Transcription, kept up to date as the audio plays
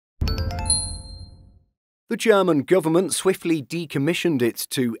The German government swiftly decommissioned its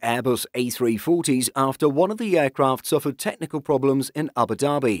two Airbus A340s after one of the aircraft suffered technical problems in Abu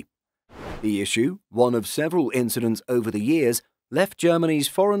Dhabi. The issue, one of several incidents over the years, left Germany's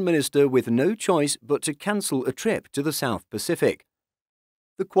foreign minister with no choice but to cancel a trip to the South Pacific.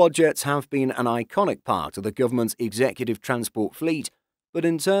 The quadjets have been an iconic part of the government's executive transport fleet, but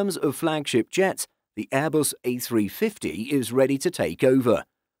in terms of flagship jets, the Airbus A350 is ready to take over.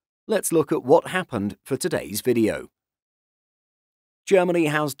 Let's look at what happened for today's video. Germany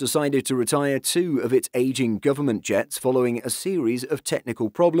has decided to retire two of its aging government jets following a series of technical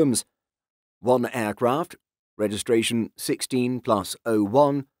problems. One aircraft, registration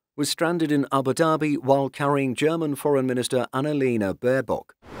 16+01, was stranded in Abu Dhabi while carrying German Foreign Minister Annalena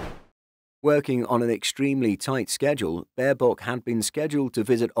Baerbock. Working on an extremely tight schedule, Baerbock had been scheduled to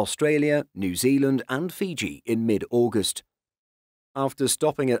visit Australia, New Zealand and Fiji in mid-August. After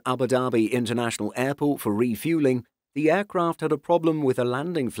stopping at Abu Dhabi International Airport for refueling, the aircraft had a problem with a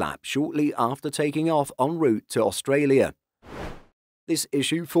landing flap shortly after taking off en route to Australia. This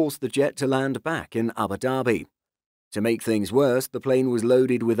issue forced the jet to land back in Abu Dhabi. To make things worse, the plane was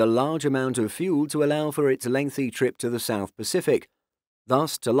loaded with a large amount of fuel to allow for its lengthy trip to the South Pacific.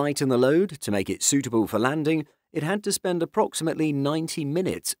 Thus, to lighten the load, to make it suitable for landing, it had to spend approximately 90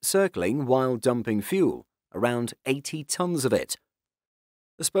 minutes circling while dumping fuel, around 80 tons of it.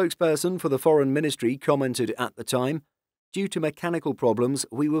 The spokesperson for the Foreign Ministry commented at the time, "Due to mechanical problems,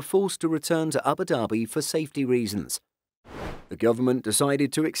 we were forced to return to Abu Dhabi for safety reasons." The government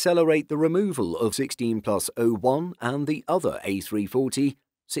decided to accelerate the removal of 16+01 and the other A340,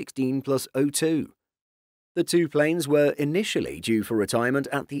 16+02. The two planes were initially due for retirement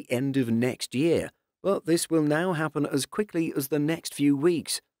at the end of next year, but this will now happen as quickly as the next few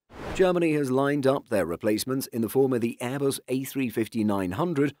weeks. Germany has lined up their replacements in the form of the Airbus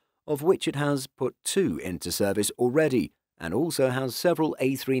A350-900, of which it has put two into service already, and also has several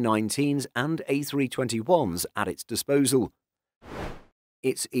A319s and A321s at its disposal.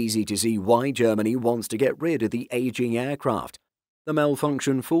 It's easy to see why Germany wants to get rid of the aging aircraft. The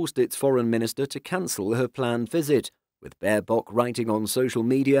malfunction forced its foreign minister to cancel her planned visit, with Baerbock writing on social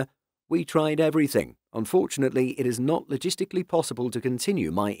media, "We tried everything. Unfortunately, it is not logistically possible to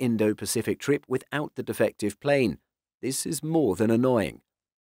continue my Indo-Pacific trip without the defective plane. This is more than annoying."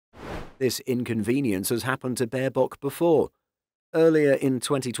 This inconvenience has happened to Baerbock before. Earlier in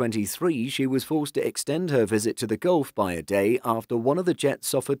 2023, she was forced to extend her visit to the Gulf by a day after one of the jets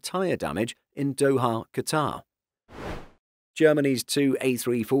suffered tyre damage in Doha, Qatar. Germany's two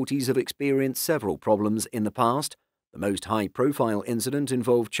A340s have experienced several problems in the past. The most high-profile incident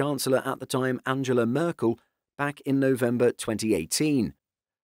involved Chancellor at the time Angela Merkel back in November 2018.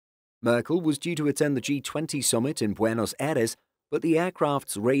 Merkel was due to attend the G20 summit in Buenos Aires, but the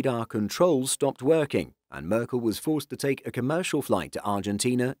aircraft's radar controls stopped working, and Merkel was forced to take a commercial flight to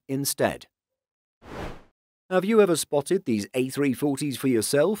Argentina instead. Have you ever spotted these A340s for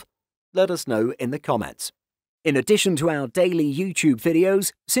yourself? Let us know in the comments. In addition to our daily YouTube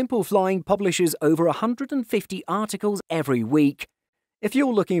videos, Simple Flying publishes over 150 articles every week. If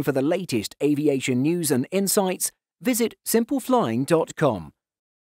you're looking for the latest aviation news and insights, visit simpleflying.com.